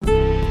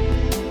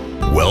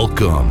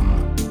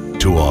Welcome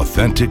to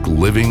Authentic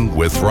Living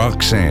with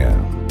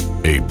Roxanne,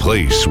 a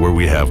place where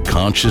we have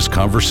conscious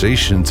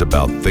conversations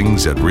about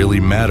things that really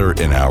matter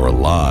in our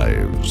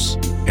lives.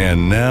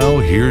 And now,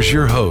 here's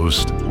your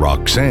host,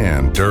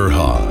 Roxanne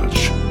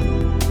Derhaj.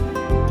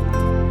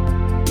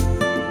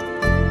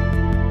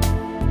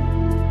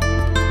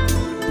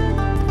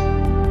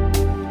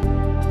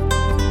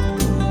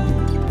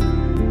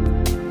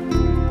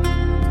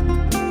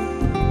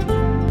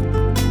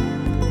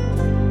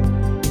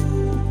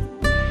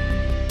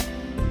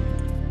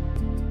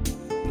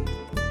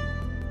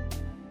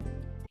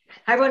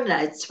 Hi, everyone.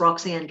 It's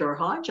Roxanne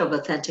Derhaj of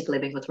Authentic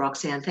Living with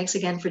Roxanne. Thanks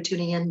again for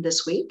tuning in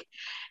this week.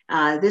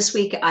 This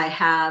week, I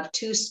have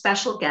two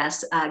special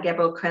guests,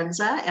 Gabriel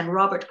Krenza and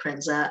Robert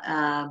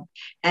Krenza,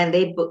 and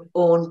they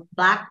own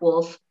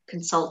BlackWolf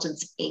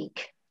Consultants, Inc.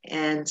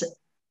 And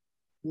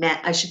men,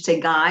 I should say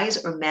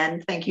guys or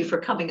men, thank you for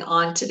coming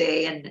on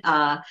today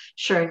and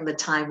sharing the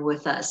time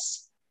with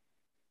us.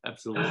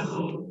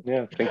 Absolutely.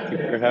 Yeah, thank you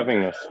for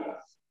having us.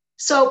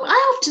 So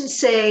I often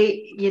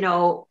say,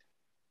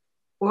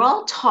 we're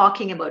all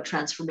talking about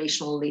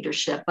transformational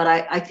leadership, but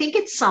I think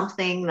it's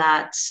something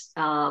that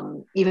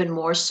even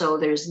more so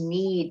there's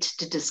need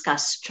to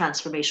discuss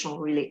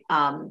transformational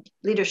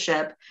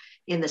leadership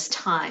in this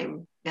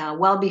time,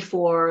 well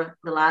before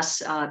the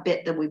last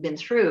bit that we've been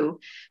through.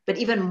 But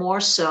even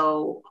more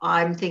so,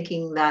 I'm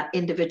thinking that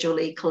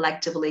individually,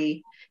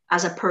 collectively,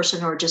 as a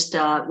person, or just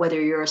whether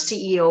you're a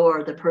CEO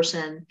or the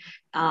person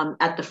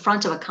at the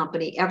front of a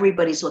company,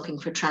 everybody's looking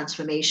for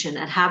transformation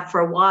and have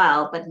for a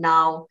while, but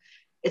now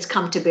it's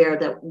come to bear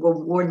that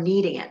we're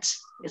needing it.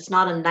 It's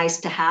not a nice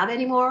to have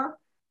anymore,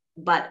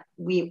 but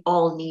we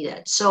all need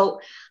it.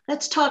 So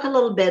let's talk a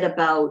little bit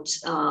about,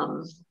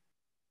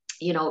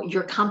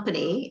 your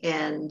company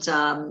and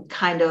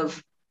kind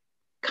of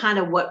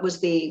what was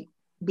the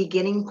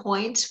beginning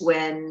point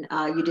when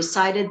you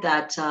decided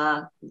that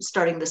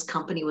starting this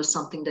company was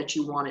something that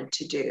you wanted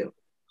to do.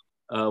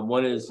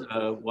 One is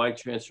why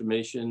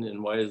transformation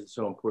and why is it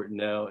so important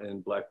now,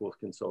 and BlackWolf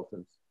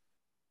Consultants.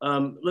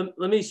 Let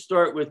me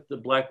start with the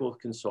BlackWolf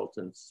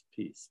Consultants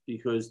piece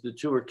because the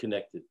two are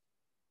connected.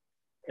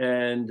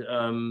 And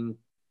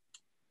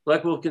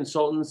BlackWolf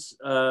Consultants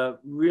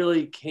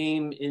really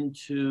came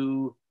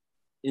into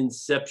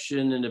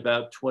inception in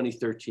about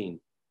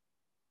 2013.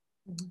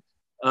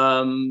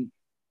 Mm-hmm.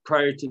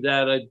 Prior to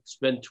that, I'd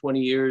spent 20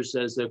 years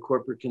as a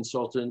corporate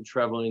consultant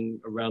traveling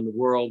around the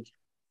world,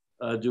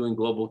 doing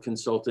global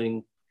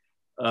consulting,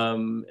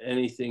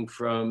 anything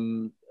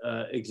from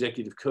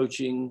executive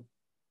coaching,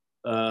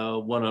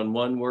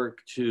 one-on-one work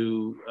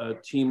to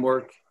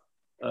teamwork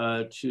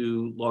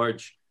to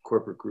large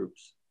corporate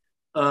groups.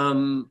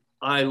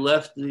 I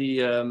left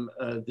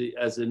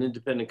as an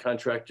independent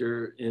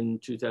contractor in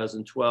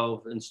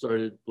 2012 and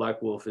started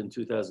BlackWolf in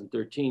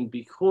 2013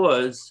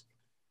 because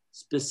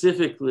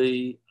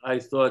specifically I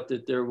thought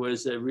that there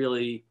was a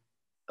really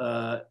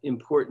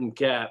important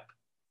gap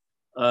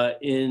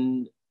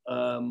in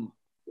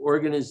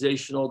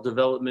organizational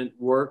development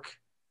work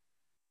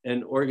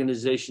and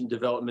organization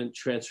development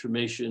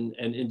transformation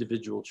and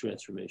individual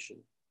transformation.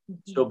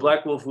 Mm-hmm. So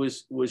BlackWolf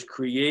was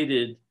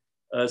created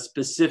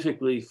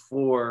specifically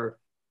for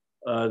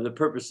the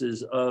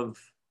purposes of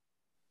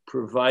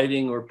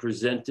providing or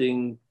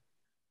presenting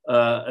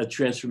a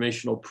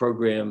transformational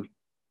program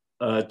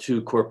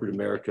to corporate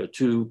America,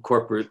 to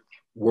corporate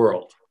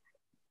world.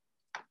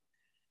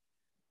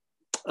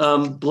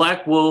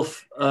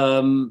 BlackWolf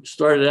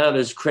started out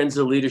as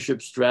Krenza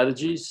Leadership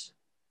Strategies.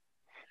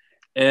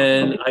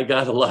 And I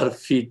got a lot of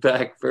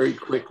feedback very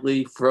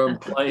quickly from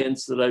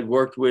clients that I'd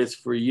worked with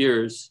for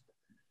years,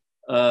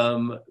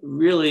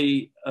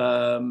 really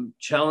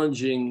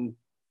challenging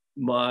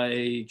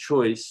my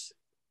choice.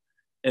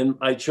 And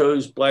I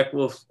chose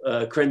BlackWolf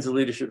Krenza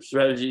Leadership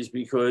Strategies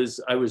because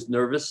I was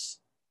nervous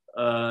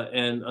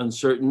and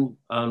uncertain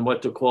on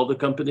what to call the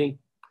company.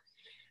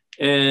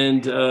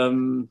 And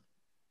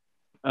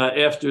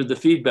after the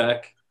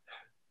feedback,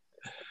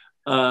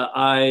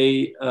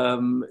 I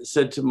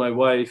said to my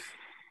wife,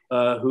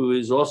 who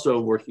is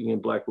also working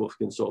in BlackWolf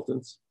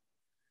Consultants,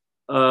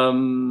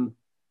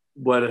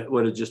 what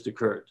had just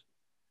occurred.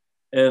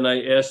 And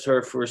I asked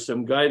her for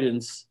some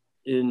guidance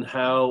in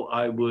how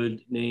I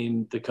would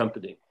name the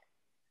company.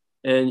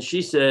 And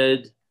she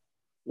said,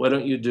 why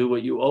don't you do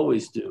what you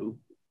always do,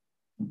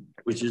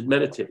 which is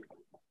meditate.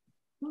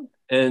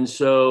 And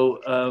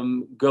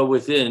so go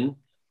within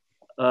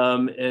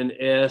and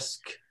ask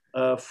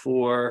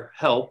for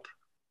help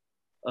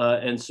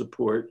and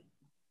support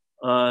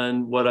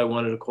on what I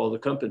wanted to call the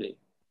company.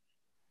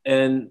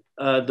 And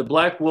the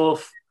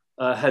BlackWolf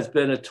has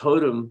been a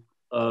totem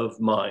of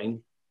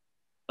mine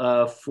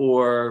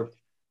for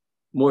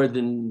more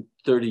than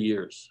 30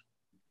 years.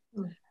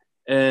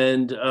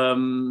 And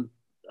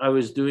I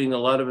was doing a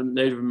lot of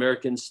Native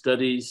American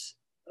studies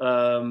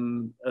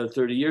 30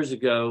 years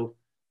ago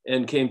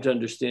and came to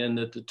understand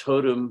that the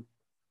totem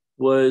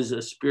was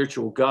a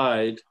spiritual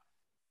guide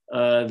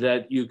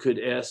that you could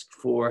ask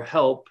for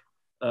help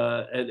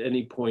at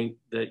any point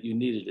that you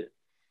needed it.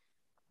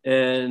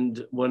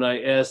 And when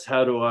I asked,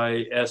 how do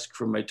I ask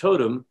for my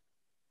totem?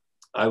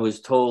 I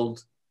was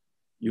told,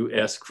 you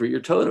ask for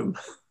your totem.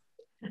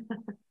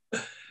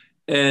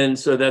 And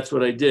so that's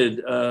what I did.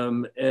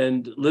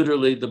 And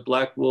literally the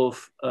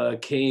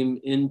BlackWolf came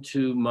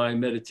into my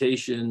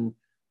meditation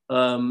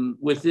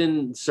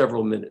within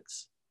several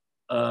minutes,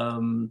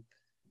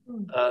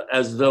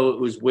 as though it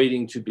was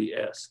waiting to be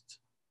asked.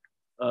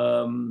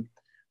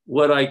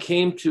 What I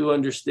came to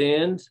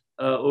understand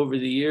over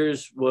the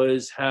years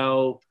was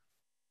how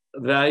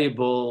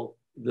valuable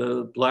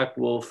the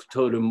BlackWolf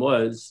totem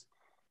was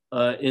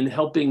in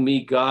helping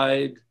me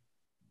guide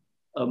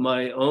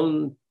my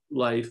own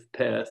life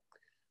path.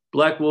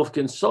 BlackWolf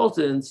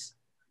Consultants,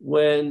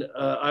 when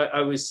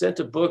I was sent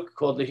a book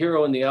called The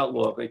Hero and the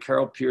Outlaw by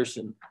Carol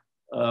Pearson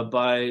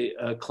by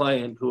a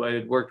client who I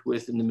had worked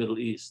with in the Middle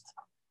East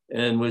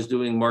and was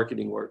doing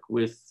marketing work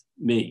with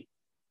me.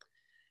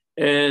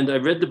 And I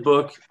read the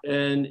book,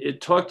 and it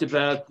talked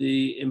about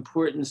the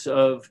importance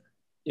of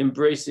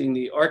embracing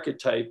the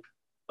archetype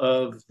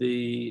of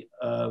the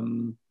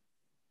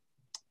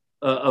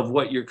of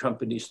what your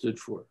company stood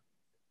for.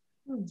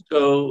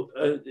 So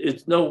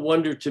it's no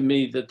wonder to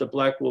me that the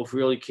BlackWolf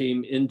really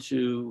came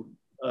into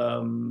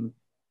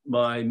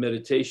my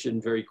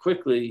meditation very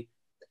quickly,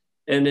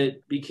 and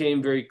it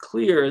became very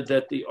clear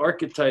that the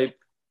archetype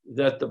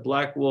that the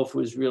BlackWolf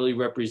was really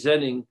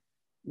representing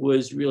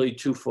was really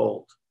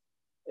twofold.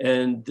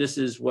 And this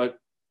is what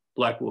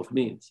BlackWolf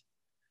means.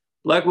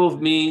 BlackWolf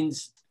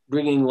means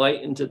bringing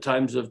light into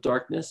times of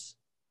darkness.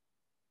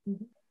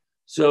 Mm-hmm.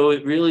 So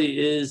it really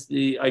is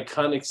the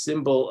iconic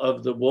symbol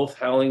of the wolf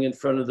howling in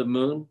front of the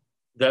moon.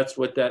 That's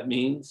what that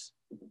means.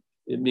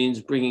 It means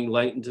bringing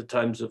light into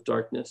times of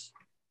darkness.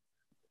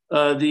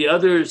 The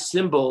other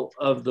symbol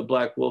of the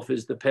black wolf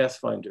is the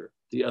Pathfinder.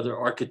 The other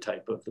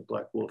archetype of the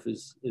black wolf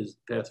is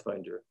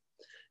Pathfinder.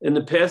 And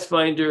the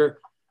Pathfinder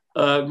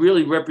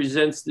really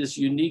represents this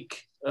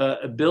unique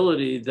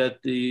ability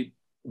that the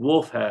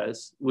wolf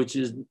has, which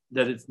is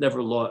that it's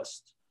never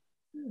lost.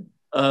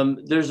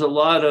 There's a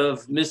lot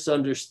of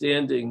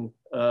misunderstanding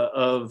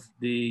of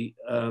the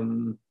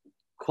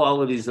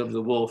qualities of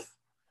the wolf.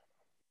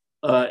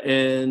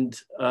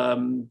 That's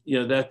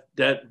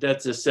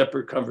a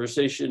separate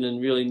conversation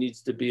and really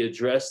needs to be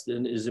addressed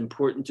and is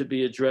important to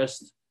be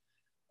addressed.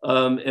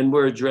 And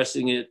we're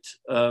addressing it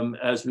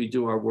as we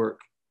do our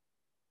work.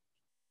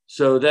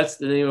 So that's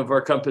the name of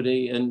our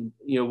company. And,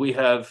 we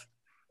have,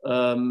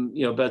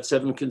 about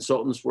 7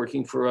 consultants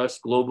working for us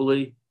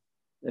globally.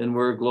 And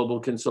we're a global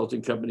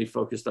consulting company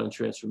focused on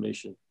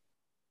transformation.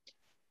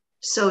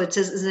 So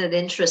isn't it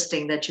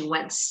interesting that you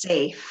went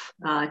safe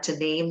to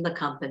name the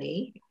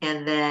company,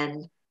 and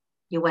then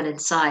you went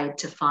inside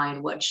to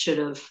find what should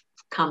have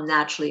come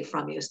naturally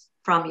from you.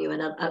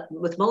 And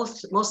with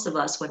most of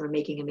us, when we're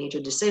making a major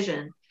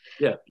decision,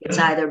 it's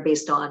either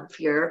based on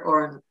fear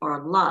or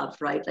on love,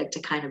 right? Like to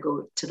kind of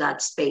go to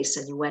that space,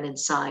 and you went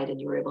inside,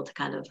 and you were able to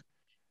kind of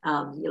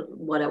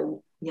what a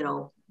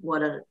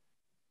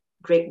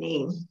great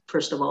name,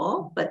 first of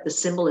all, but the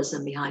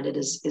symbolism behind it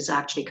is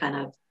actually kind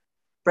of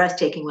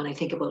breathtaking when I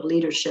think about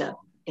leadership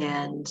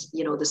and,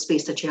 the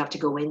space that you have to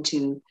go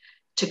into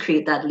to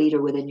create that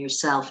leader within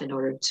yourself in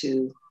order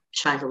to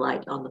shine the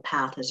light on the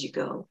path as you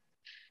go.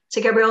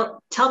 So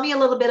Gabrielle, tell me a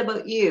little bit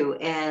about you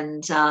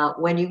and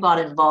when you got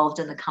involved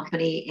in the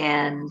company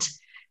and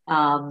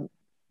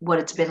what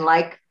it's been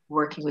like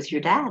working with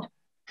your dad.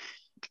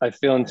 I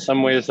feel in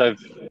some ways I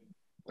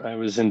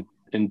was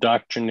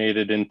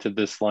indoctrinated into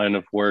this line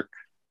of work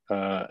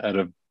at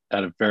a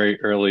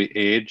very early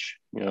age.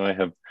 I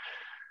have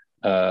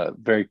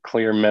very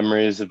clear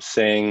memories of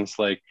sayings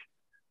like,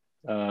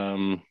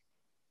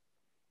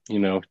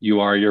 you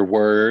are your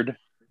word,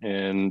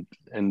 and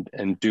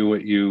do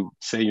what you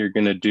say you're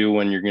going to do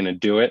when you're going to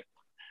do it,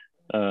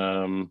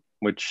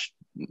 which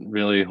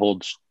really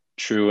holds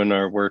true in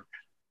our work,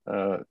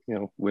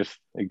 with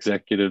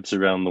executives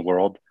around the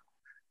world.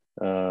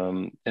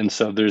 And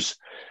so there's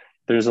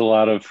a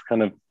lot of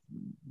kind of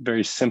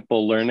very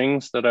simple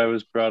learnings that I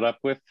was brought up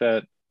with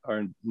that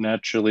are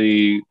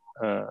naturally,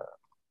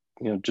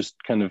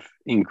 just kind of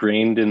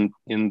ingrained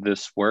in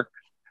this work.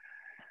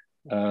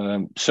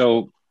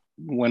 So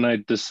when I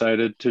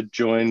decided to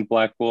join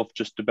BlackWolf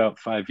just about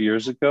 5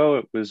 years ago,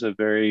 it was a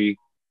very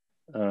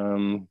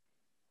kind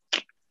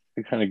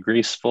of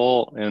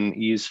graceful and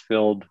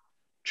ease-filled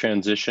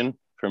transition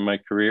from my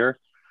career.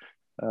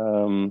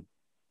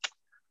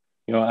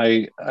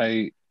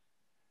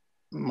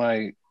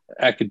 My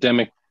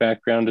academic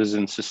background is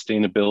in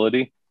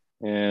sustainability,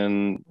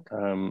 and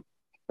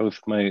both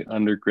my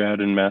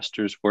undergrad and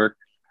master's work.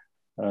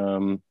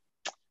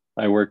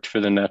 I worked for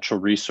the Natural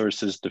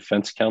Resources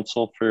Defense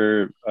Council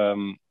for a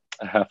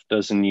half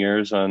dozen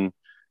years on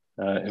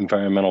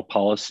environmental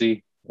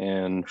policy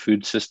and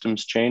food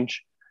systems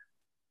change.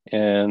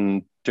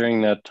 And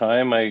during that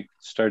time, I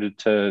started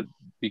to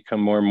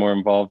become more and more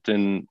involved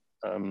in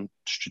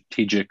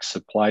strategic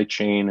supply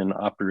chain and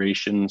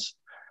operations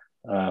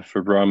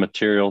for raw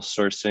material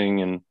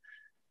sourcing,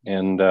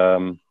 and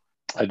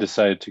I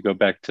decided to go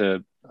back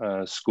to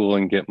school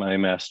and get my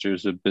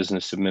master's of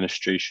business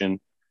administration.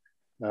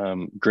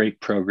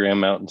 Great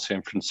program out in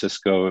San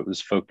Francisco. It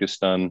was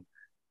focused on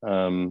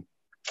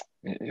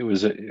it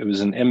was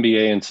an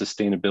MBA in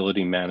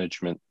sustainability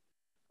management.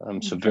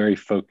 So very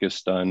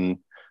focused on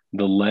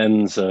the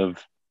lens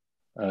of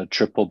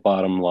triple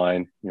bottom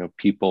line,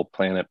 people,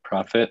 planet,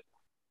 profit.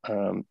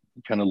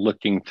 Kind of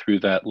looking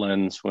through that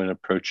lens when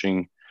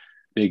approaching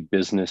big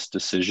business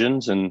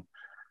decisions. And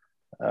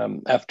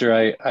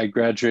after I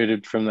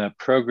graduated from that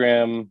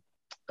program,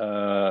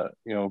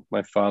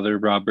 my father,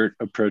 Robert,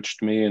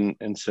 approached me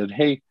and said,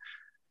 "Hey,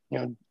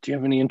 do you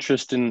have any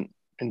interest in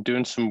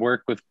doing some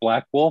work with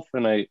BlackWolf?"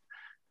 And I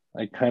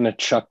kind of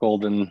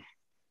chuckled, and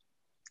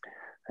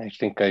I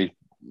think I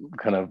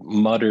kind of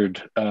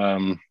muttered,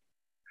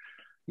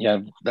 "Yeah,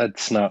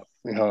 that's not,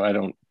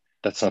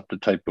 that's not the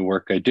type of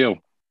work I do."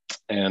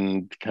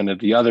 And kind of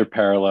the other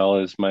parallel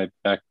is my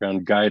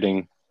background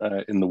guiding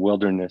in the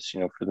wilderness,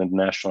 for the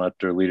National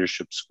Outdoor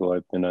Leadership School.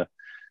 I've been a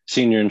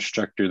senior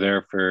instructor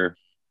there for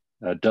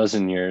a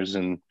dozen years,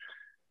 and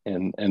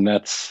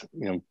that's,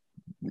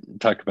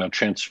 talk about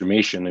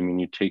transformation. I mean,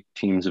 you take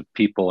teams of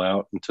people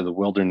out into the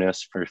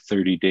wilderness for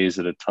 30 days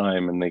at a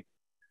time, and they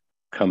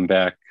come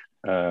back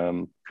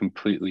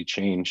completely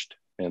changed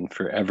and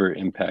forever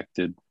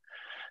impacted.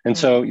 And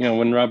so,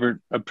 when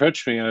Robert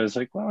approached me, I was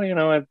like,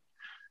 well,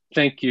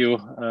 thank you.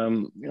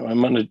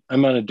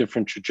 I'm on a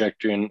different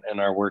trajectory,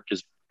 and our work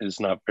is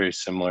not very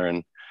similar.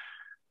 And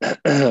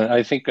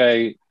I think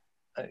I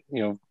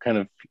kind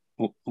of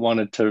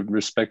wanted to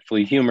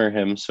respectfully humor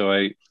him. So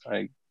I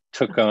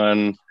took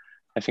on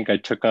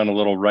a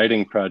little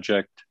writing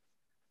project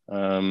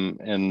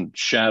and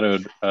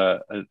shadowed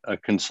a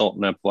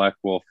consultant at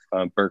BlackWolf,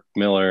 Burke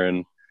Miller,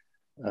 and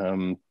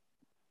kind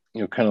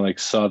of like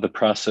saw the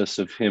process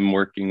of him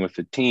working with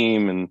a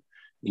team and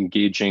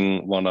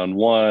engaging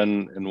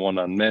one-on-one and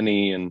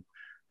one-on-many, and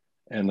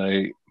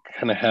I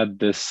kind of had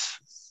this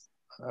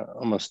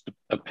almost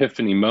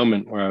epiphany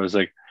moment where I was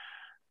like,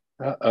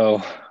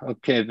 "Oh,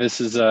 okay, this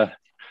is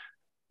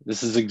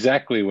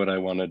exactly what I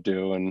want to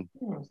do,"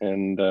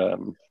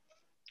 and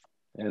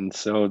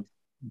so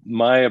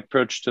my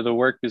approach to the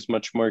work is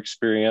much more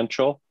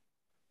experiential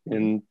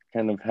in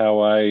kind of how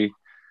I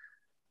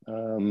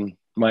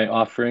my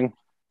offering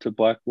to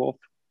BlackWolf.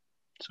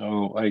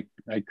 So I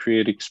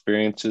create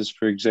experiences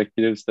for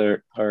executives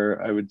that are,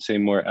 I would say,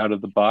 more out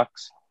of the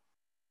box,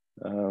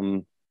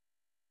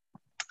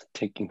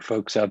 taking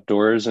folks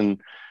outdoors and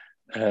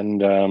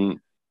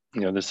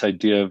this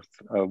idea of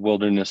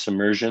wilderness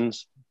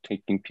immersions,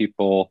 taking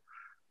people,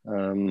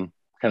 kind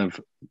of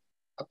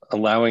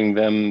allowing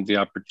them the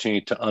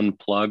opportunity to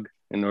unplug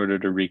in order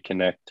to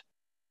reconnect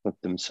with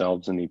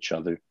themselves and each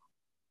other.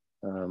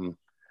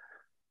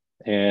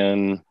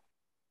 And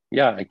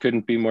yeah, I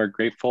couldn't be more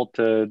grateful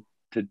to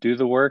do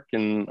the work,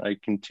 and I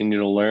continue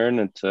to learn.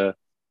 It's a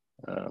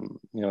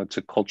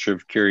culture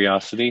of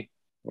curiosity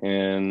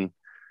and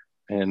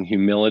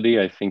humility.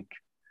 I think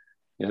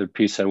the other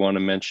piece I want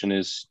to mention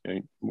is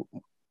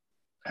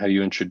how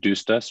you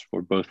introduced us.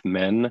 We're both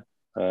men.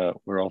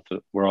 We're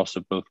also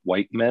both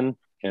white men,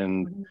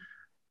 and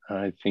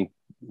I think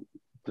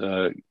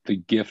the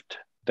gift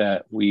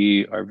that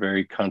we are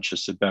very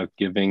conscious about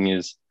giving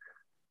is,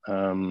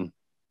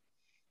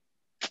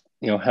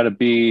 how to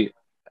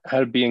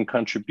be in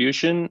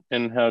contribution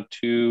and how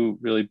to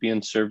really be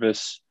in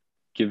service,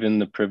 given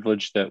the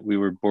privilege that we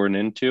were born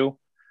into,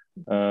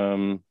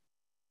 and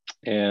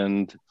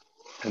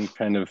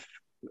kind of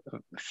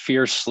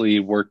fiercely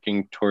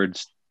working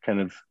towards kind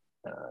of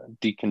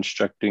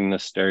deconstructing the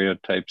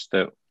stereotypes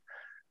that,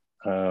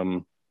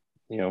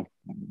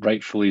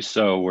 rightfully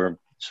so, we're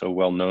so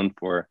well known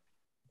for.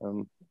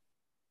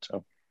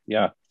 So,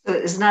 yeah. So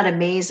isn't that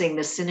amazing,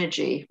 the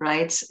synergy,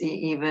 right?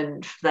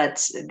 Even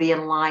that's the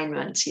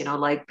alignment,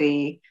 like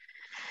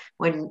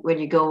when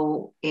you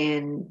go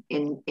in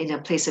a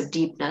place of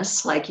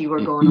deepness, like you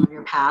were going on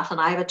your path. And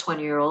I have a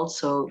 20-year-old,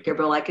 so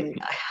Gabriel, I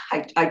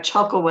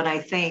chuckle when I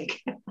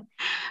think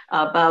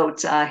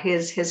about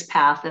his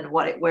path and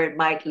where it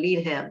might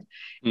lead him.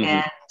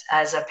 And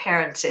as a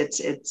parent,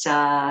 it's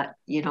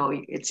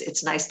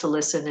nice to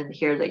listen and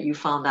hear that you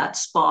found that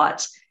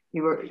spot.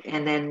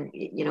 And then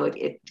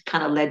it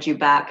kind of led you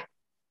back.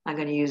 I'm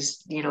going to use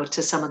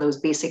to some of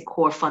those basic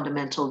core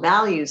fundamental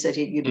values that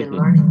you've been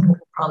learning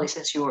probably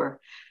since you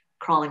were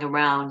crawling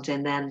around,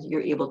 and then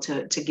you're able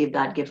to give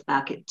that gift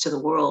back to the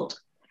world.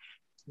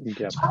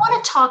 Yep. So I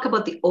want to talk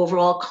about the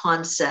overall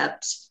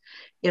concept.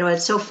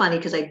 It's so funny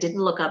because I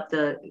didn't look up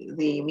the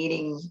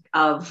meaning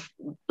of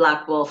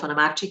BlackWolf, and I'm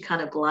actually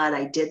kind of glad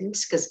I didn't,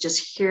 because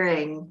just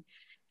hearing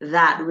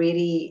that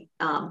really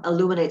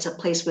illuminates a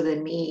place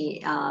within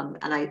me,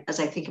 as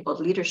I think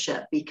about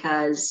leadership,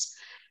 because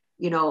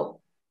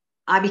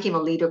I became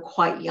a leader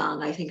quite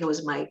young. I think it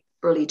was my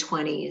early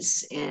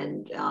 20s,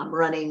 and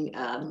running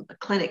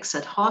clinics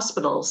at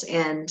hospitals.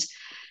 And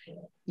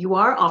you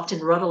are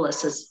often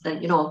rudderless, as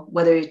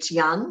whether it's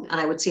young,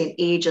 and I would say an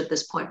age at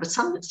this point, but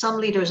some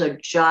leaders are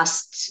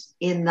just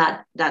in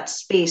that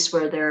space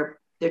where they're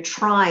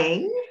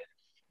trying,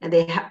 and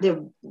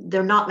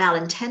they're not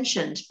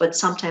malintentioned, but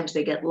sometimes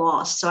they get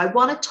lost. So I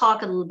want to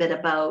talk a little bit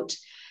about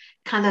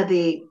kind of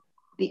the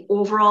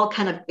overall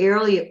kind of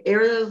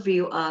area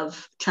view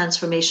of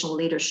transformational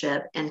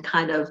leadership and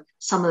kind of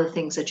some of the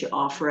things that you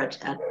offer at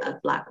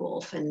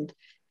BlackWolf, and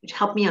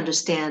help me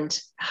understand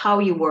how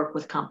you work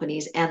with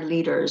companies and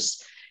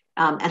leaders,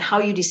 and how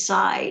you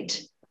decide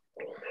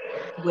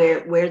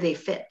where they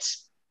fit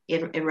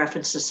in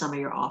reference to some of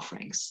your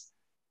offerings.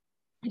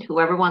 And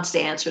whoever wants to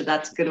answer,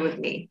 that's good with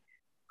me.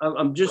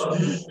 I'm just going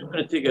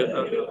to take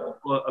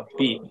a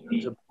beat,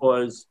 to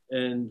pause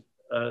and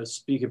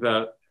speak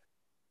about,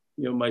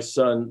 my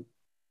son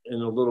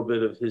and a little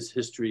bit of his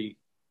history,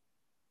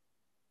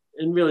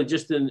 and really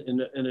just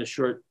in a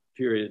short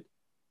period.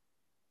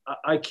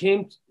 I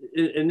came,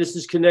 and this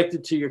is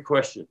connected to your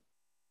question.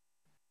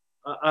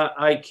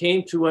 I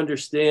came to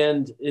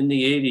understand in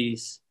the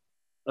 80s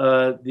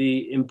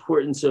the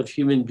importance of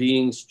human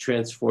beings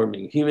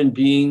transforming, human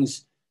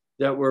beings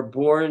that were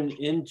born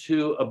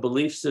into a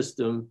belief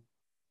system,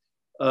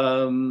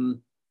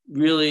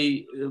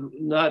 really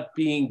not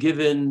being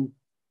given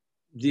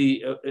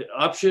the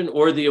option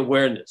or the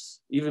awareness,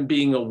 even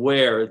being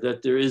aware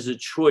that there is a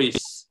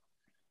choice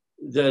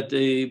that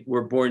they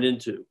were born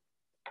into.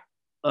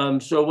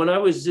 So when I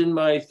was in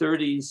my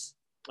 30s,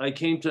 I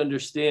came to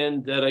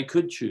understand that I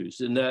could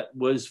choose, and that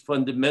was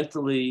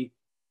fundamentally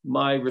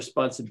my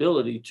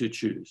responsibility to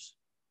choose.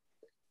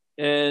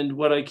 And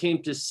what I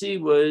came to see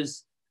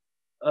was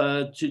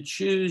to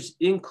choose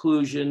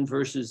inclusion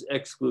versus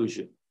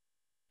exclusion.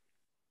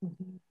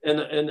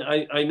 And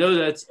I know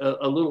that's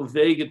a little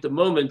vague at the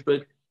moment,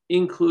 but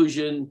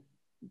inclusion,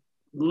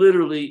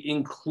 literally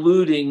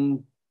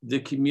including the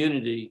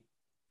community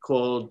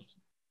called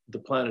the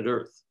planet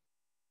Earth.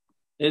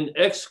 And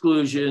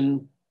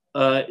exclusion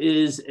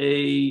is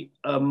a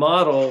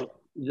model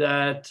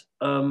that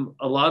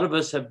a lot of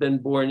us have been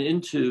born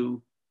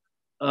into,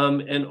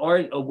 and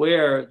aren't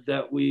aware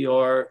that we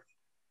are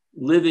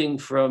living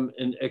from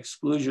an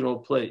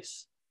exclusional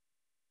place,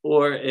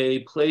 or a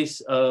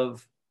place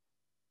of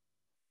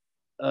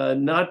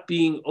not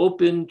being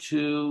open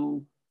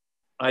to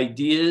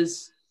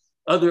ideas,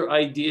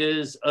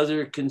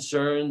 other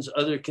concerns,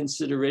 other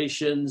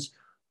considerations,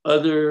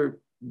 other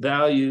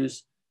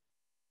values.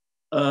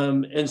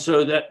 And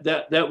so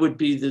that would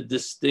be the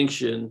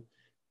distinction.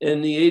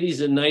 And the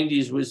 80s and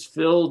 90s was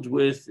filled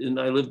with, and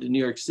I lived in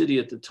New York City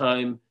at the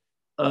time,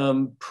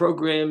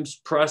 programs,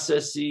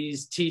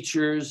 processes,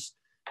 teachers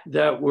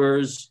that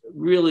was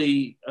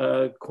really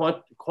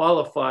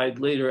qualified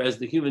later as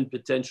the human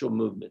potential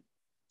movement.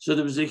 So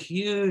there was a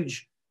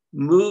huge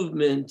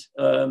movement,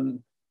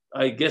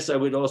 I guess I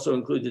would also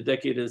include the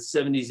decade of the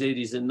 70s,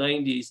 80s, and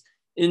 90s,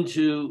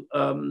 into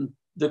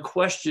the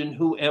question,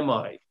 who am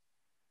I?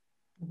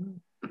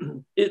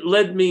 It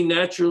led me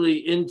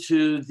naturally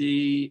into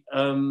the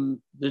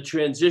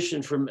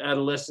transition from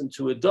adolescent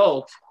to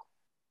adult,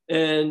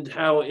 and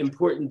how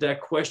important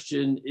that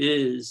question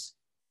is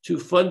to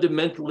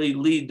fundamentally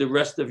lead the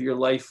rest of your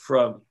life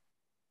from.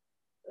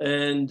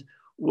 And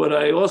what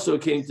I also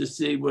came to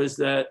see was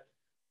that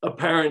a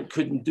parent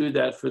couldn't do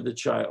that for the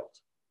child.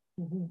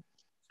 Mm-hmm.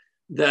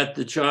 That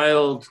the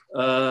child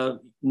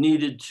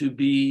needed to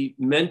be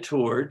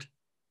mentored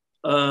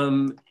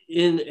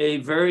in a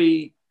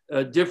very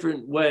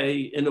different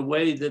way, in a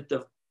way that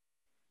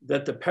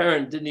the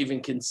parent didn't even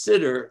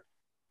consider,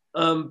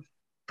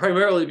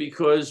 primarily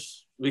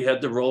because we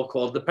had the role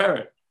called the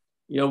parent.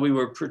 We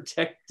were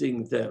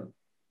protecting them.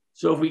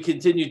 So if we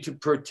continued to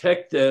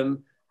protect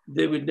them,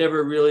 they would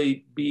never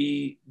really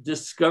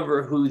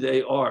discover who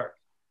they are.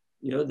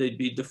 They'd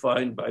be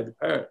defined by the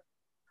parent.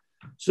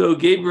 So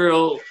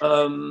Gabriel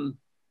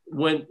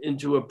went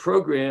into a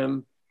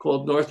program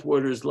called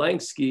Northwaters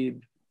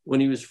Langskeeb when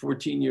he was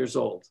 14 years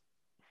old.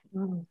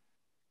 Mm.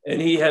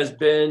 And he has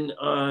been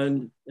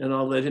on, and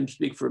I'll let him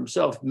speak for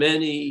himself,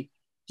 many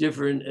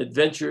different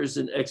adventures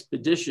and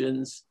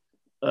expeditions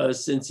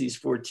since he's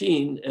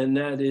 14. And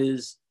that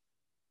is,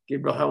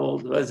 Gabriel, how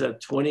old was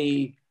that?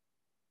 20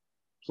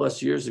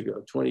 plus years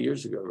ago, 20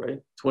 years ago,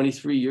 right?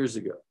 23 years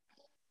ago.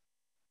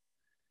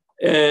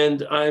 And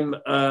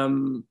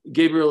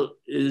Gabriel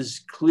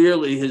is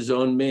clearly his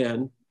own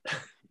man,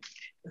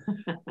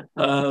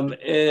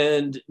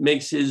 and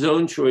makes his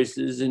own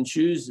choices and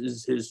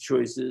chooses his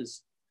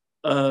choices.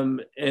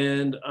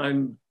 And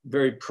I'm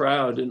very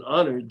proud and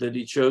honored that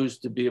he chose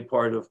to be a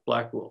part of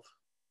BlackWolf.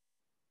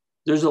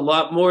 There's a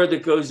lot more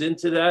that goes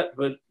into that,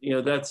 but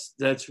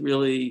that's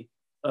really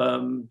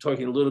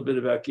talking a little bit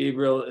about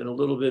Gabriel and a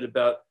little bit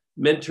about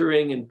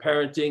mentoring and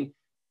parenting.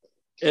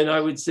 And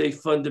I would say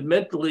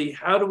fundamentally,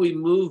 how do we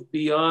move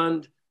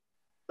beyond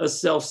a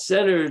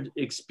self-centered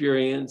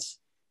experience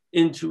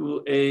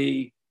into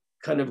a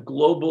kind of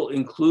global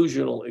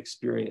inclusional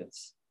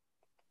experience?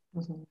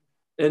 Mm-hmm.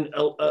 And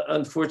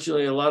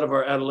unfortunately, a lot of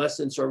our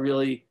adolescents are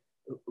really,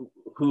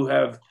 who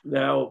have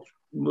now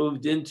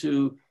moved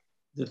into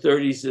their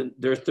 30s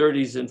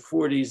and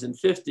 40s and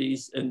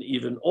 50s and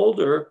even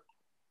older,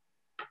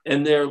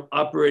 and they're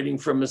operating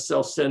from a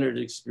self-centered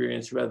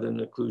experience rather than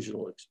an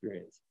inclusional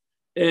experience.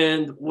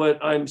 And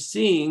what I'm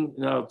seeing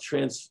now,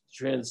 take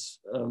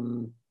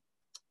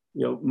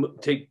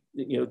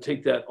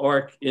that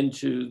arc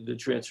into the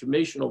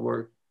transformational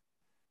work.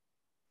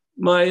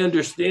 My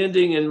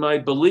understanding and my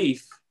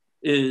belief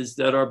is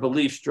that our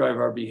beliefs drive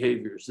our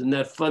behaviors, and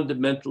that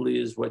fundamentally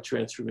is what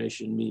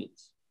transformation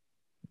means.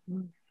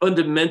 Mm-hmm.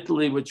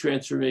 Fundamentally, what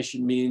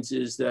transformation means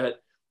is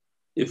that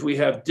if we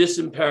have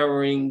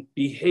disempowering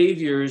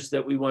behaviors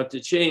that we want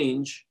to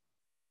change,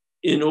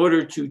 in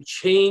order to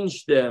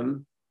change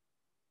them,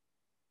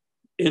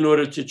 in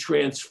order to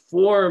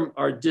transform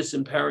our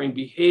disempowering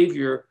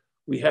behavior,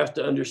 we have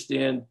to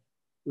understand,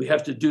 we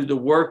have to do the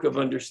work of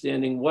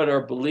understanding what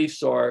our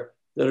beliefs are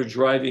that are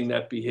driving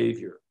that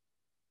behavior.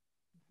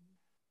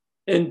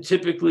 And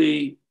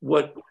typically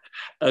what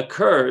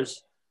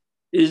occurs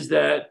is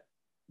that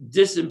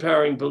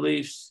disempowering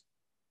beliefs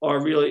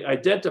are really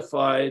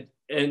identified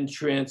and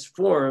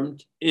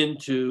transformed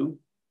into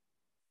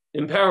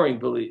empowering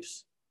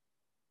beliefs.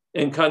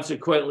 And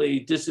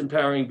consequently,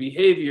 disempowering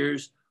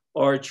behaviors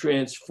are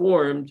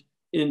transformed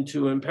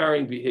into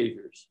empowering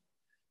behaviors.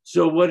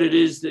 So what it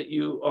is that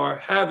you are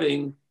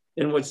having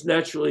and what's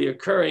naturally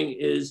occurring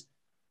is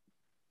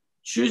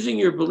choosing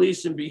your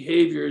beliefs and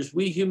behaviors.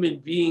 We human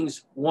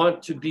beings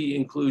want to be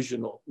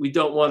inclusional. We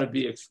don't want to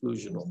be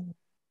exclusional.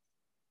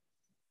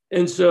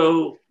 And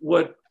so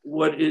what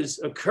is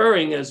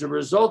occurring as a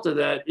result of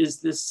that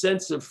is this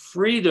sense of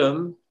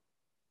freedom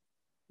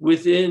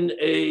within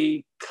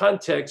a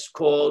context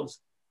called,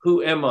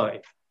 who am I?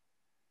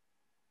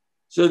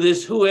 So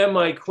this who am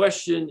I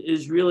question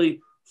is really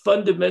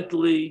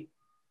fundamentally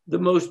the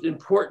most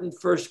important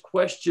first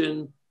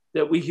question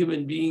that we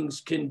human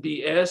beings can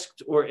be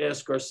asked or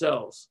ask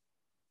ourselves.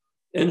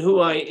 And who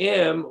I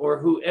am or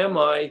who am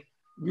I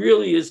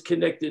really is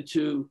connected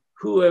to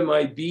who am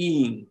I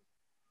being?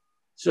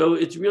 So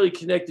it's really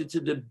connected to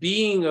the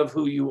being of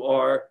who you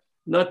are,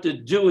 not the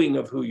doing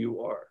of who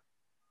you are.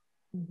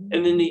 Mm-hmm.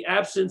 And in the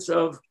absence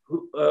of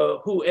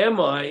who am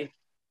I,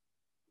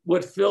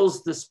 what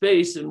fills the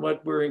space and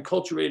what we're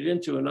enculturated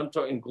into, and I'm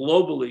talking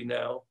globally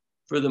now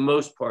for the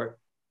most part,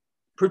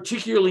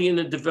 particularly in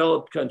the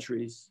developed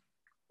countries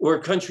or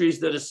countries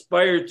that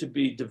aspire to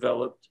be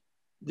developed,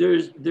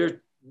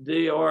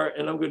 they are,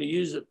 and I'm going to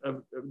use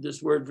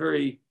this word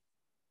very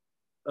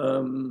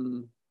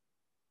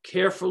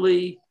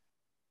carefully,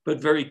 but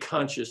very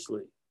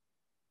consciously.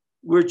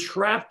 We're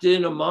trapped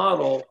in a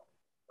model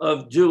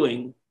of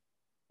doing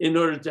in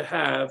order to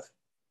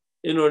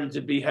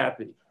be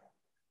happy.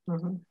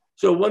 Mm-hmm.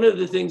 So one of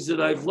the things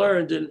that I've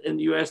learned, and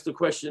you asked the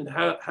question,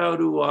 how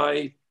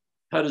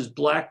does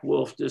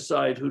BlackWolf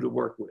decide who to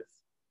work with?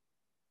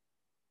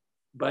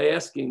 By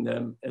asking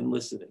them and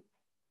listening,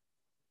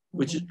 mm-hmm.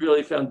 which is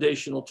really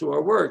foundational to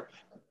our work.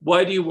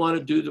 Why do you want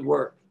to do the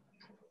work?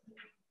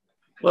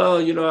 Well,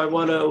 I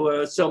want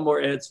to sell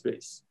more ad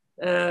space.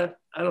 I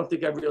don't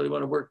think I really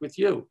want to work with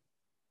you.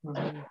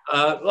 Mm-hmm.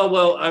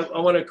 I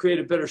want to create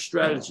a better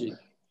strategy.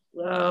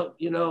 Well,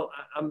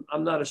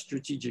 I'm not a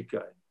strategic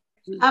guy.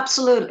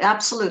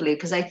 Absolutely.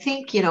 Because I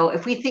think,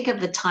 if we think of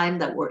the time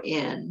that we're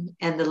in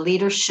and the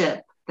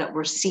leadership that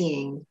we're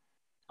seeing,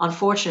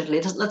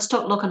 unfortunately, let's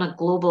look on a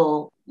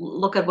global,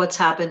 look at what's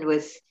happened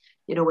with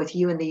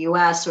you in the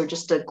US or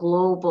just a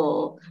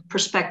global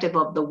perspective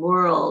of the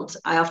world.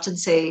 I often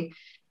say,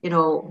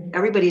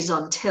 everybody's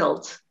on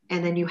tilt.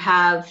 And then you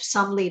have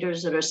some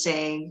leaders that are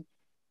saying,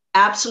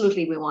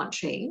 absolutely, we want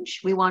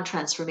change. We want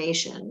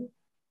transformation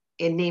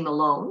in name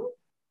alone.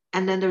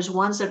 And then there's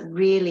ones that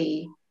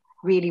really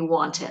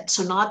want it.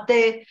 So not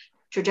the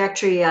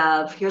trajectory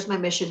of here's my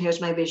mission, here's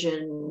my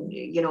vision,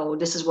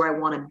 this is where I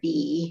want to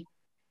be.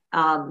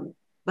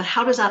 But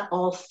how does that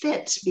all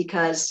fit?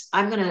 Because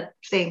I'm going to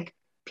think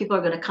people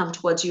are going to come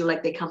towards you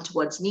like they come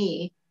towards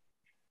me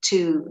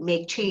to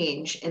make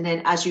change. And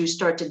then as you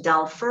start to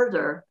delve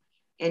further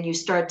and you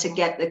start to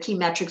get the key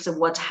metrics of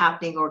what's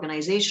happening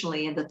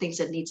organizationally and the things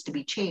that needs to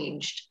be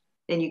changed,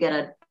 then you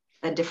get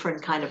a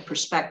different kind of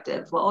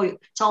perspective. Well,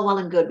 it's all well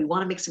and good. We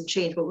want to make some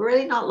change, but we're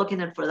really not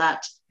looking at for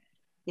that,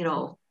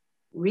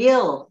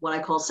 real, what I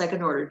call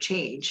second order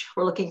change.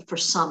 We're looking for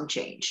some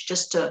change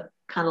just to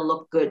kind of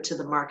look good to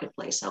the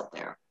marketplace out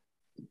there.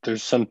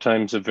 There's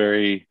sometimes a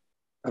very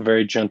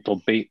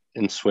gentle bait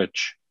and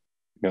switch,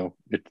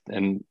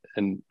 and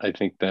I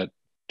think that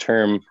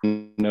term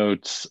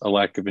notes a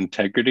lack of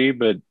integrity,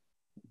 but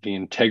the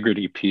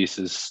integrity piece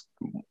is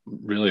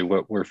really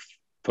what we're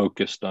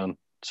focused on.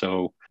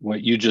 So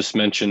what you just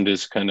mentioned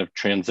is kind of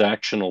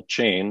transactional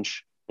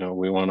change.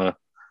 We want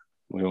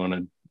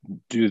to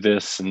do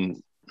this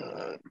and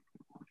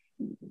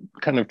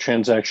kind of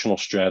transactional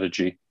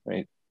strategy,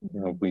 right?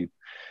 We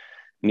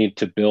need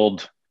to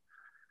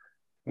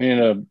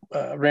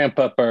ramp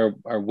up our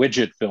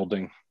widget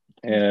building.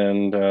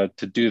 And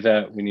to do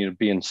that, we need to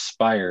be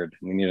inspired.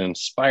 We need to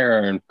inspire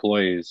our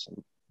employees.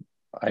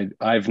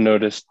 I've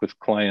noticed with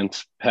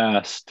clients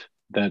past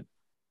that,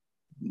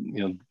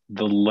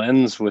 the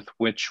lens with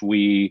which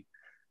we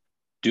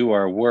do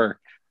our work,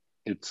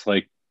 it's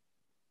like,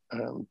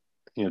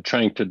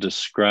 trying to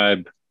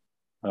describe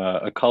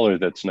a color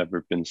that's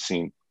never been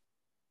seen.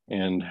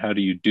 And how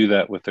do you do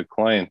that with a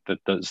client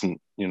that doesn't,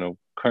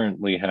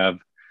 currently have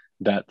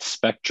that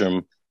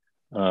spectrum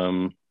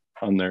on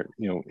their,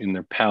 in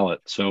their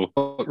palette? So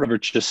what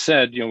Robert just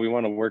said, we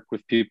want to work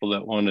with people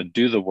that want to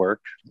do the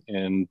work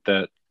and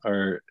that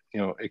are,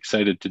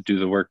 excited to do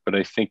the work. But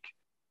I think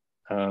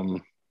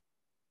kind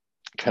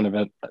of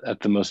at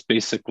the most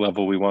basic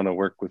level, we want to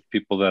work with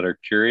people that are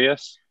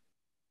curious.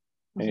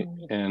 Right?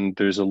 Mm-hmm. And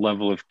there's a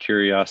level of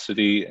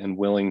curiosity and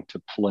willing to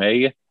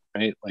play,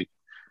 right? Like,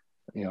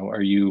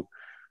 are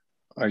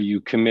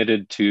you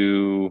committed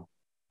to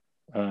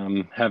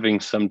having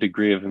some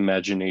degree of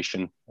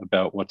imagination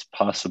about what's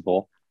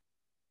possible?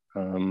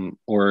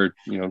 Or,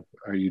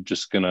 are you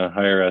just going to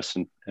hire us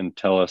and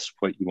tell us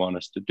what you want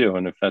us to do?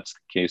 And if that's the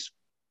case,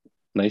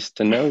 nice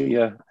to know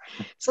you.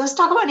 So let's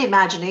talk about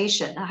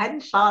imagination. I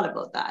hadn't thought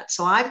about that.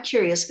 So I'm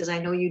curious because I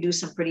know you do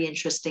some pretty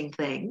interesting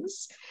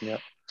things. Yeah.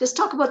 Just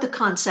talk about the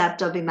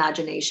concept of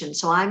imagination.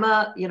 So I'm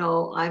a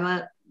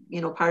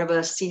part of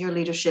a senior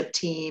leadership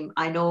team.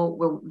 I know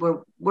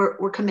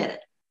we're committed,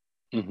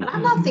 mm-hmm. but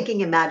I'm not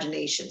thinking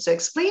imagination. So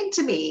explain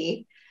to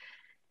me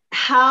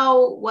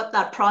what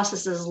that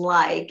process is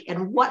like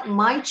and what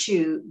might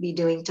you be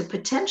doing to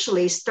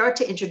potentially start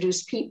to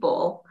introduce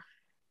people.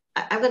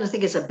 I'm going to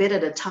think it's a bit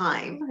at a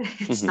time.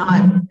 It's mm-hmm.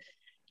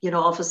 not,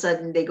 all of a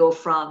sudden they go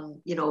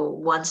from,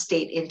 one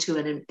state into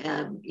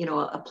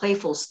a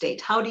playful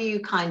state. How do you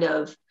kind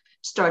of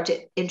start to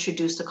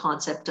introduce the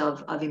concept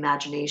of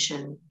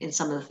imagination in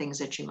some of the things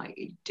that you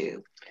might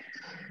do?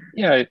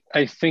 Yeah,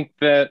 I think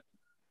that,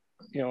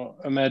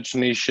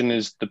 imagination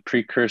is the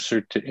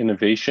precursor to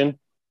innovation,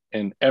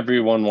 and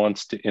everyone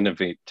wants to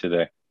innovate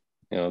today.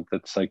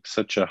 That's like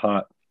such a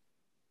hot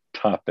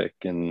topic,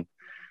 and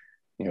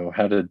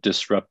how to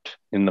disrupt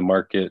in the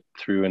market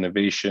through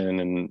innovation,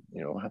 and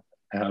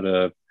how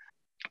to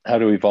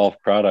evolve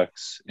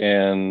products,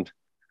 and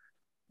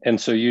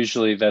so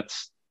usually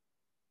that's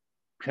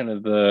kind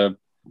of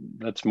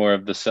that's more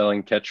of the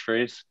selling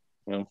catchphrase.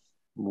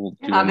 We'll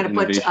you're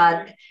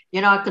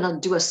not going to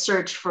do a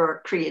search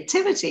for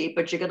creativity,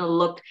 but you're going to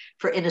look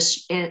for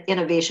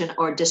innovation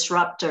or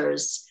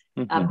disruptors.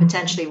 Mm-hmm.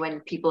 Potentially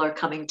when people are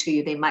coming to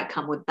you, they might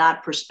come with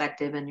that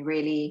perspective, and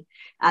really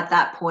at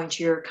that point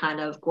you're kind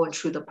of going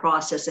through the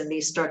process and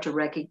they start to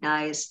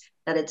recognize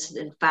that it's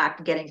in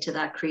fact getting to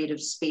that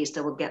creative space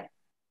that will get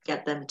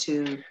them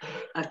to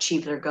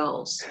achieve their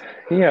goals.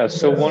 Yeah,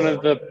 so one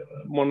of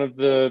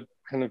the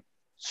kind of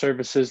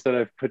services that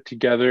I've put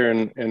together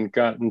and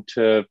gotten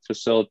to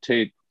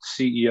facilitate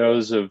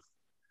CEOs of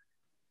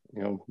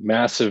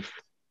massive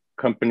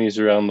companies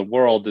around the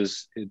world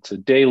is it's a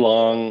day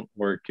long,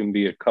 or it can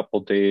be a couple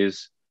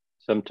days.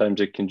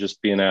 Sometimes it can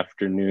just be an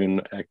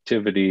afternoon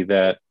activity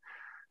that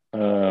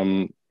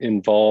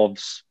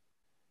involves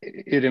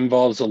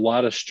a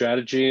lot of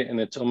strategy,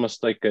 and it's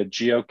almost like a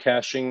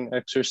geocaching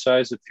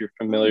exercise, if you're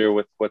familiar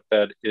with what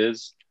that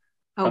is.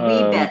 A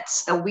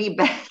wee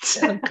bet.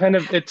 Kind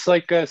of, it's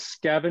like a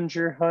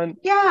scavenger hunt.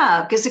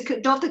 Yeah, because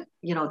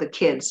the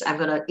kids, I'm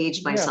going to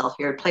age myself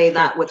here, play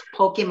that with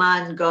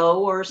Pokemon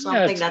Go or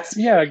something.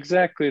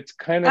 Exactly. It's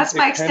kind of, that's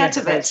my extent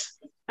of it.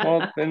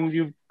 Well, then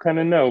you kind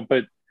of know,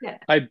 but yeah.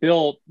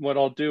 What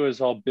I'll do is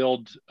I'll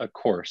build a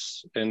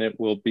course, and it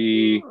will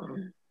be,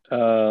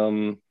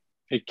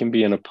 it can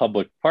be in a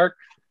public park,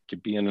 it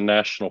could be in a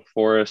national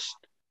forest.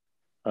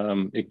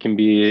 It can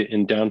be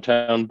in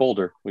downtown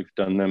Boulder. We've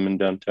done them in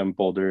downtown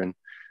Boulder. And,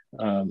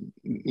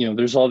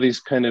 there's all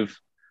these kind of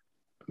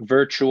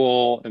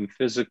virtual and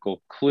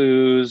physical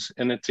clues,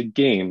 and it's a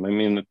game. I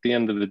mean, at the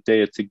end of the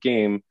day, it's a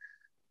game,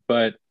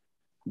 but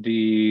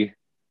the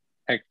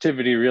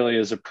activity really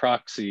is a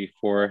proxy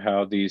for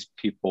how these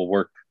people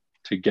work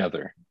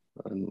together.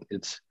 And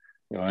it's,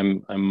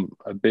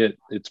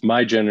 it's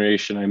my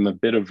generation. I'm a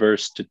bit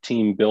averse to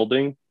team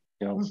building.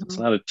 Mm-hmm. It's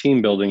not a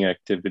team building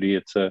activity.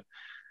 It's a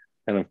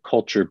kind of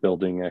culture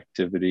building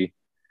activity.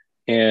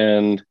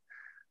 And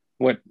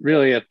what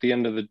really at the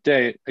end of the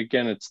day,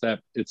 again, it's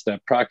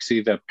that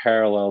proxy that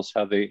parallels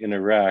how they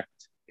interact.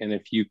 And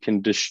if you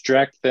can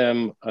distract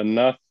them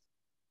enough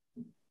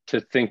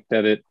to think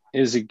that it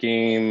is a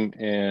game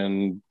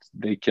and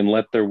they can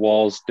let their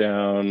walls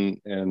down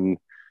and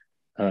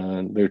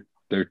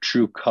their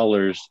true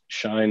colors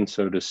shine,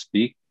 so to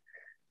speak,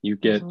 you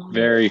get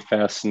very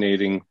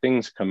fascinating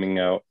things coming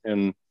out.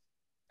 And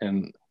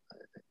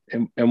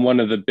one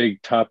of the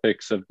big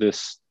topics of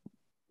this,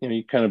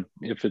 you kind of,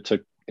 if it's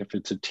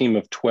a team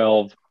of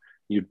 12,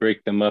 you'd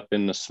break them up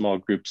into small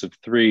groups of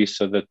 3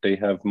 so that they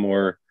have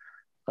more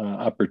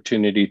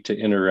opportunity to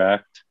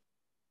interact.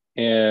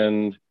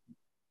 And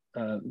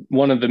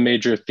one of the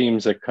major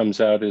themes that comes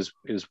out is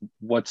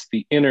what's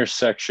the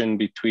intersection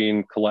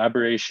between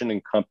collaboration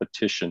and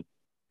competition.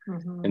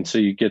 Mm-hmm. And so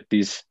you get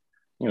these,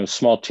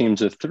 small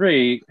teams of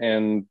 3,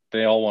 and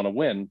they all want to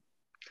win,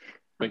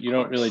 but you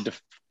don't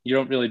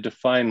really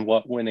define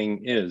what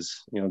winning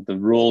is. The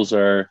rules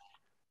are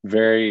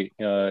very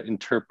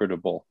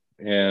interpretable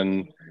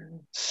and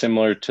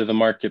similar to the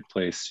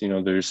marketplace.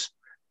 There's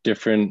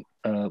different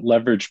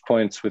leverage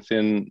points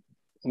within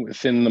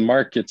the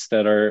markets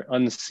that are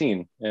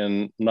unseen,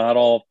 and not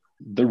all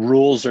the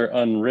rules are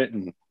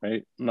unwritten,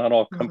 right? Not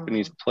all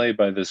companies play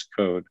by this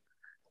code.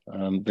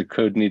 The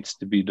code needs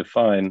to be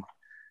defined.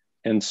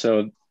 And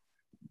so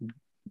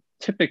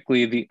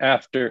typically the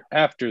after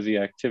the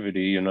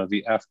activity,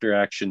 the after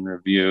action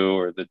review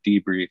or the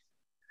debrief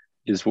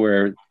is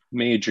where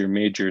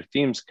major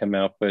themes come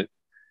out. But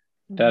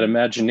that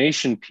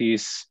imagination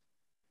piece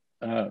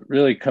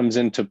really comes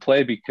into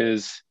play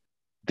because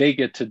they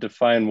get to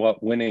define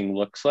what winning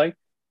looks like.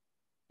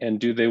 And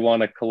do they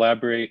want to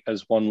collaborate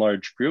as one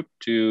large group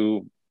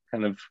to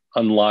kind of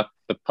unlock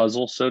the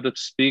puzzle, so to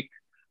speak?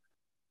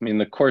 I mean,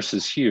 the course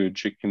is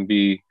huge. It can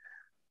be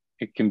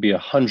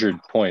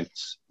 100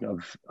 points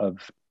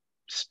of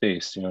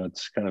space.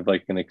 It's kind of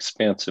like an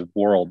expansive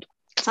world.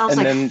 Sounds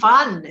like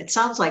fun. It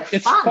sounds like fun.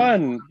 It's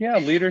fun. Yeah.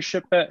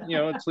 Leadership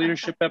it's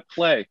leadership at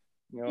play.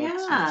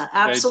 It's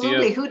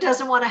absolutely. Who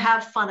doesn't want to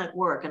have fun at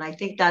work? And I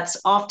think that's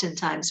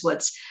oftentimes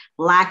what's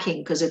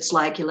lacking, because it's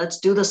like, let's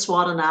do the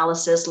SWOT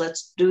analysis,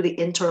 let's do the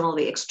internal,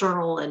 the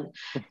external, and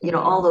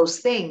all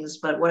those things.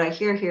 But what I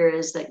hear here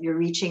is that you're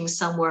reaching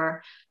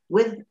somewhere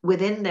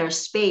within their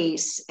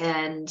space,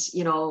 and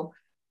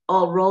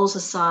all roles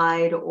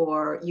aside,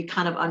 or you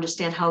kind of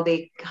understand how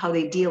they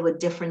deal with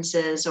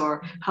differences,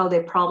 or how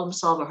they problem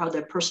solve, or how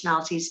their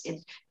personalities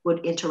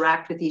would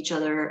interact with each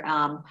other.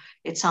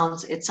 It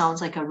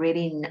sounds like a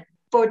really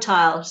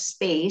fertile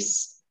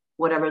space,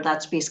 whatever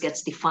that space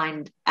gets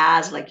defined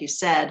as, like you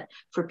said,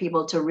 for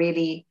people to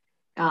really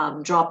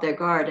drop their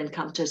guard and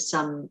come to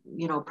some,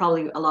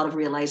 probably a lot of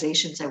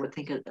realizations, I would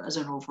think, as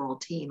an overall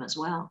team as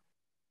well.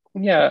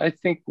 Yeah, I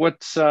think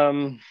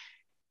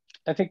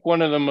I think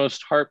one of the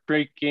most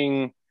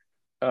heartbreaking,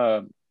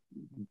 dichotomies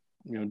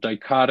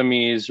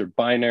or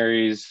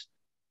binaries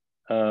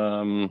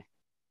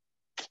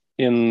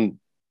in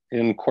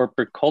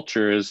corporate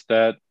culture is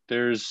that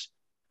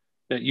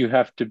you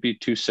have to be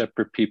two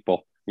separate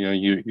people. You're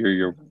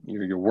your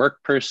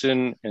work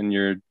person, and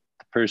you're the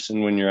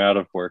person when you're out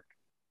of work.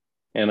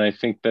 And I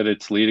think that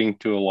it's leading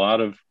to a lot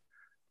of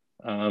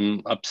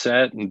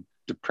upset and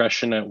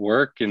depression at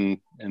work, and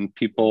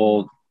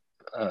people,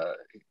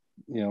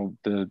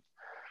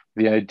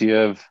 the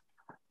idea of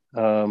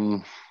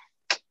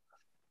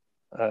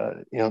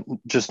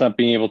just not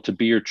being able to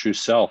be your true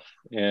self,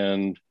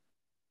 and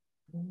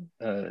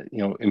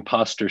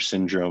imposter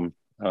syndrome,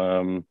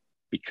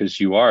 because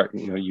you're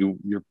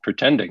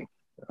pretending.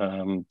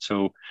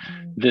 So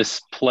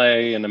this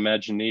play and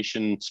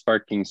imagination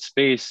sparking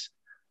space,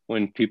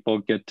 when people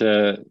get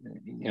to,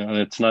 and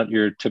it's not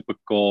your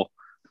typical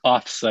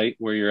offsite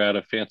where you're at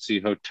a fancy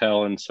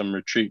hotel in some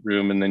retreat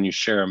room and then you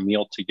share a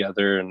meal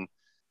together and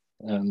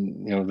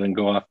then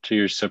go off to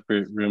your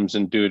separate rooms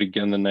and do it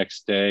again the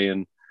next day.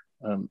 And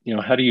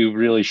how do you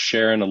really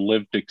share in a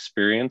lived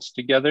experience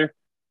together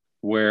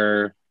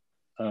where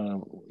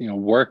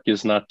work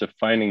is not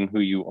defining who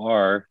you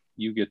are,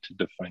 you get to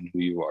define who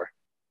you are.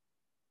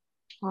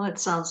 Well, it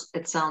sounds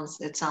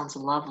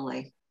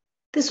lovely.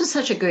 This was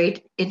such a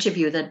great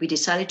interview that we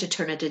decided to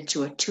turn it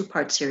into a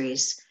 2-part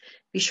series.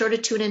 Be sure to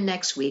tune in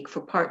next week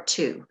for part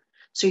 2,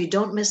 so you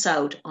don't miss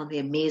out on the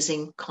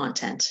amazing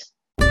content.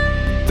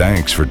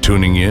 Thanks for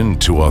tuning in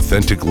to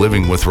Authentic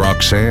Living with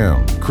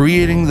Roxanne,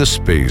 creating the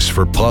space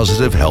for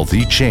positive,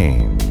 healthy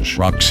change.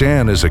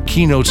 Roxanne is a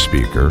keynote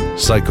speaker,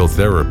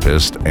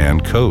 psychotherapist,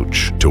 and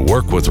coach. To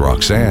work with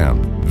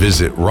Roxanne,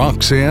 visit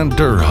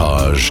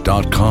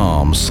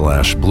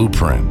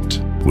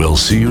roxannederhaj.com/blueprint. We'll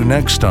see you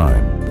next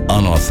time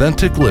on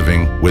Authentic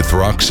Living with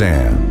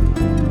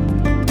Roxanne.